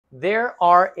There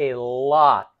are a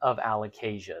lot of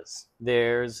Alocasias.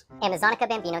 There's Amazonica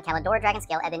bambino, Calidora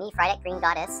dragonscale, ebony, Frydek green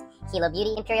goddess, Hilo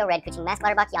beauty, imperial red, kuching mask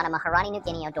Alocasia, Maharani New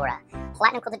Guinea odora,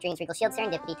 platinum quilted dreams, regal shield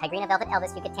serendipity, tigrina velvet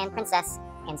Elvis, Yucatan princess,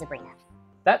 and Zabrina.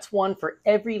 That's one for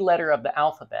every letter of the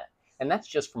alphabet, and that's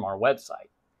just from our website.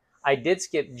 I did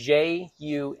skip J,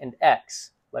 U, and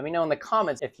X. Let me know in the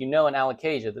comments if you know an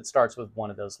Alocasia that starts with one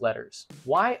of those letters.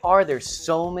 Why are there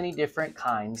so many different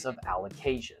kinds of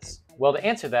Alocasias? Well, to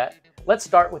answer that, let's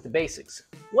start with the basics.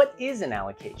 What is an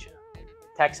Alocasia?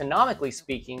 Taxonomically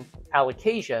speaking,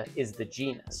 Alocasia is the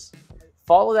genus.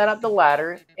 Follow that up the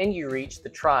ladder and you reach the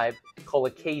tribe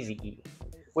Colocasiae,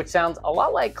 which sounds a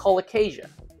lot like Colocasia.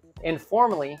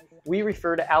 Informally, we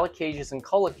refer to Alocasias and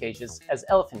Colocasias as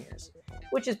elephant ears,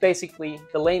 which is basically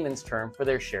the layman's term for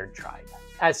their shared tribe.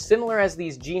 As similar as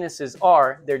these genuses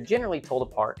are, they're generally told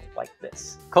apart like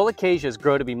this. Colocasias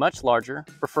grow to be much larger,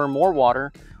 prefer more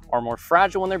water, are more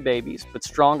fragile when they're babies, but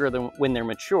stronger than when they're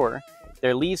mature.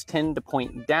 Their leaves tend to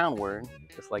point downward,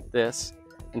 just like this,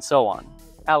 and so on.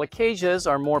 Alocasias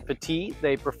are more petite,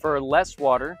 they prefer less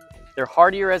water, they're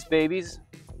hardier as babies,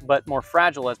 but more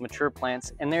fragile as mature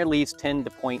plants, and their leaves tend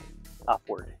to point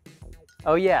upward.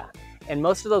 Oh yeah, and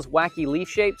most of those wacky leaf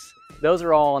shapes, those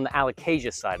are all on the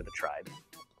Alocasia side of the tribe.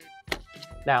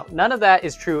 Now, none of that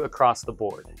is true across the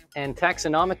board, and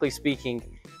taxonomically speaking,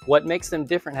 what makes them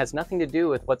different has nothing to do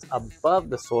with what's above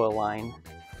the soil line,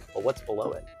 but what's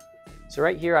below it. So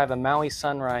right here I have a Maui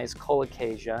Sunrise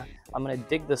Colocasia. I'm going to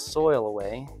dig the soil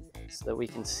away so that we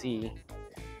can see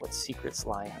what secrets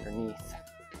lie underneath.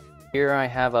 Here I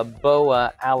have a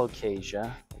Boa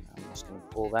Alocasia. I'm just going to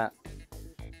pull that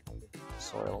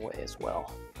soil away as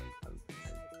well.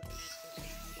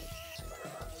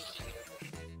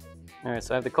 Alright,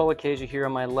 so I have the Colocasia here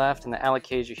on my left and the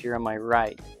Alocasia here on my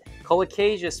right.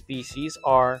 Colocasia species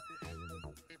are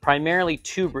primarily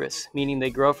tuberous, meaning they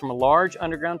grow from large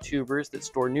underground tubers that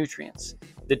store nutrients.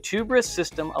 The tuberous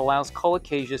system allows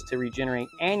Colocasias to regenerate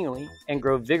annually and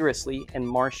grow vigorously in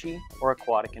marshy or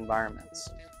aquatic environments.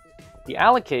 The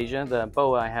Alocasia, the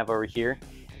boa I have over here,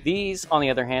 these, on the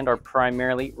other hand, are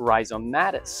primarily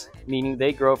rhizomatous, meaning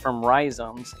they grow from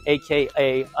rhizomes,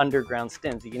 aka underground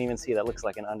stems. You can even see that looks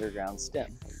like an underground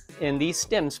stem. And these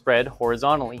stems spread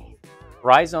horizontally.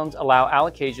 Rhizomes allow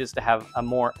Alocasias to have a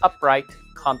more upright,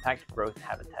 compact growth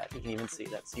habitat. You can even see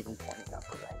that's even pointing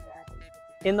upward right there.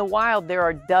 In the wild, there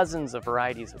are dozens of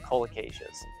varieties of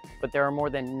Colocasias, but there are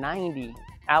more than 90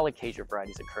 Alocasia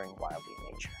varieties occurring wildly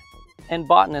in nature. And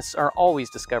botanists are always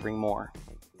discovering more.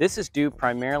 This is due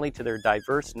primarily to their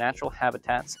diverse natural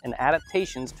habitats and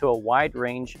adaptations to a wide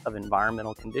range of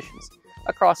environmental conditions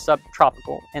across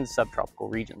subtropical and subtropical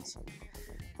regions.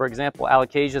 For example,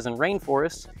 Alocasias in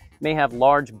rainforests may have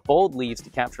large, bold leaves to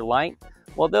capture light,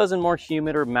 while those in more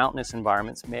humid or mountainous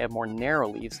environments may have more narrow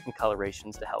leaves and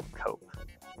colorations to help cope.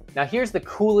 Now here's the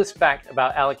coolest fact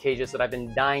about Alocasias that I've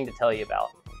been dying to tell you about.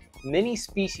 Many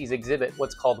species exhibit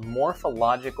what's called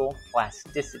morphological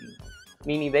plasticity,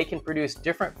 meaning they can produce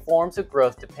different forms of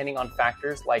growth depending on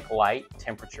factors like light,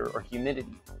 temperature, or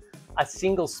humidity. A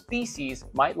single species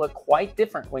might look quite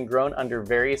different when grown under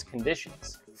various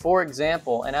conditions. For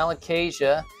example, an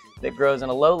Alocasia that grows in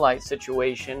a low light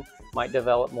situation might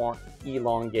develop more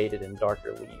elongated and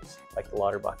darker leaves, like the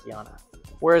Lauterbachia.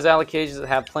 Whereas Alocasias that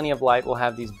have plenty of light will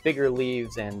have these bigger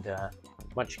leaves and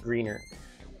much greener.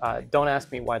 Don't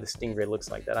ask me why the stingray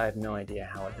looks like that. I have no idea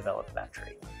how it developed that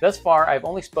trait. Thus far, I've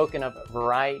only spoken of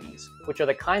varieties, which are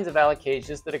the kinds of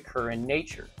Alocasias that occur in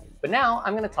nature. But now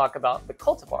I'm going to talk about the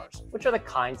cultivars, which are the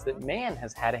kinds that man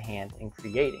has had a hand in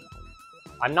creating.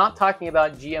 I'm not talking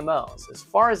about GMOs. As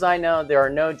far as I know, there are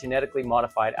no genetically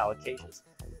modified Alocasias.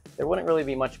 There wouldn't really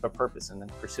be much of a purpose in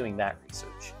pursuing that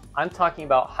research. I'm talking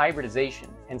about hybridization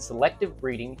and selective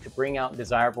breeding to bring out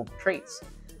desirable traits,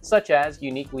 such as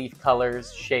unique leaf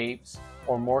colors, shapes,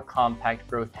 or more compact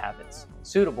growth habits,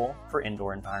 suitable for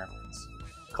indoor environments.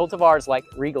 Cultivars like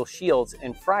Regal Shields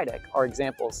and Frydek are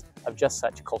examples of just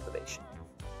such cultivation.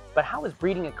 But how is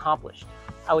breeding accomplished?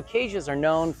 Alocasias are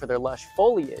known for their lush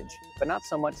foliage, but not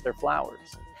so much their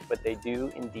flowers, but they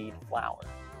do indeed flower.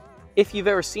 If you've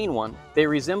ever seen one, they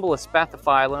resemble a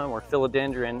spathiphyllum or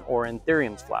philodendron or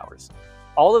anthurium's flowers.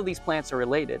 All of these plants are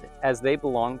related as they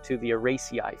belong to the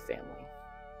Araceae family.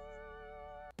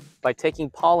 By taking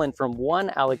pollen from one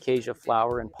Alocasia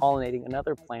flower and pollinating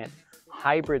another plant,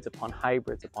 hybrids upon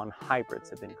hybrids upon hybrids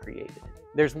have been created.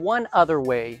 There's one other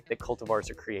way that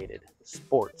cultivars are created,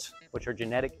 sports, which are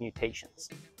genetic mutations.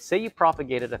 Say you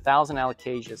propagated 1,000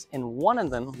 Alocasias and one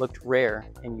of them looked rare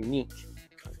and unique.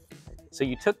 So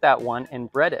you took that one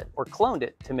and bred it or cloned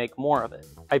it to make more of it.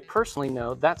 I personally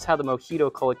know that's how the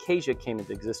mojito colocasia came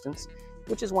into existence,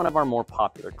 which is one of our more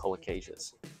popular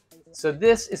colocasias. So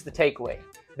this is the takeaway.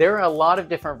 There are a lot of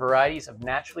different varieties of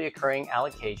naturally occurring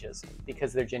alocasias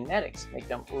because their genetics make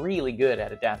them really good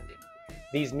at adapting.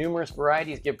 These numerous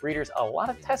varieties give breeders a lot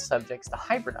of test subjects to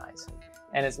hybridize.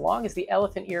 And as long as the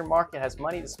elephant ear market has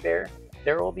money to spare,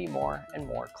 there will be more and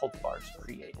more cultivars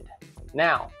created.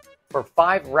 Now, for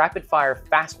 5 rapid-fire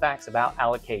fast facts about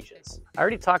alocasias. I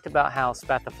already talked about how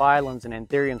spathiphyllums and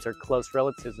anthuriums are close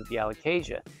relatives of the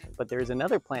alocasia, but there is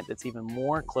another plant that's even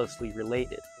more closely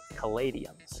related,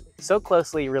 caladiums. So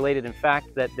closely related, in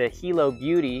fact, that the Hilo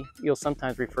beauty you'll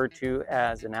sometimes refer to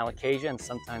as an alocasia and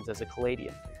sometimes as a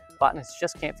caladium. Botanists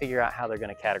just can't figure out how they're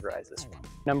going to categorize this one.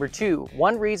 Number 2,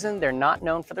 one reason they're not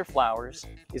known for their flowers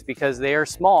is because they are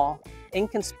small,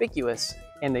 inconspicuous,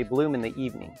 and they bloom in the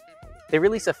evening. They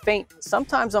release a faint,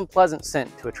 sometimes unpleasant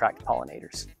scent to attract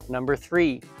pollinators. Number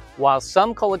 3, while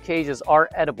some colocasias are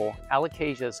edible,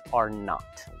 alocasias are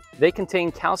not. They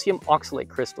contain calcium oxalate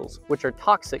crystals, which are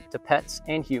toxic to pets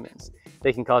and humans.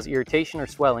 They can cause irritation or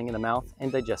swelling in the mouth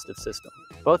and digestive system.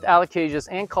 Both alocasias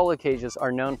and colocasias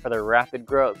are known for their rapid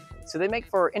growth, so they make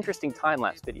for interesting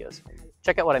time-lapse videos.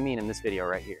 Check out what I mean in this video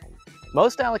right here.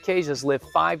 Most alocasias live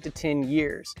 5 to 10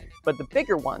 years, but the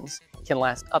bigger ones can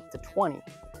last up to 20.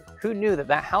 Who knew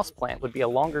that houseplant would be a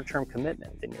longer-term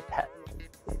commitment than your pet?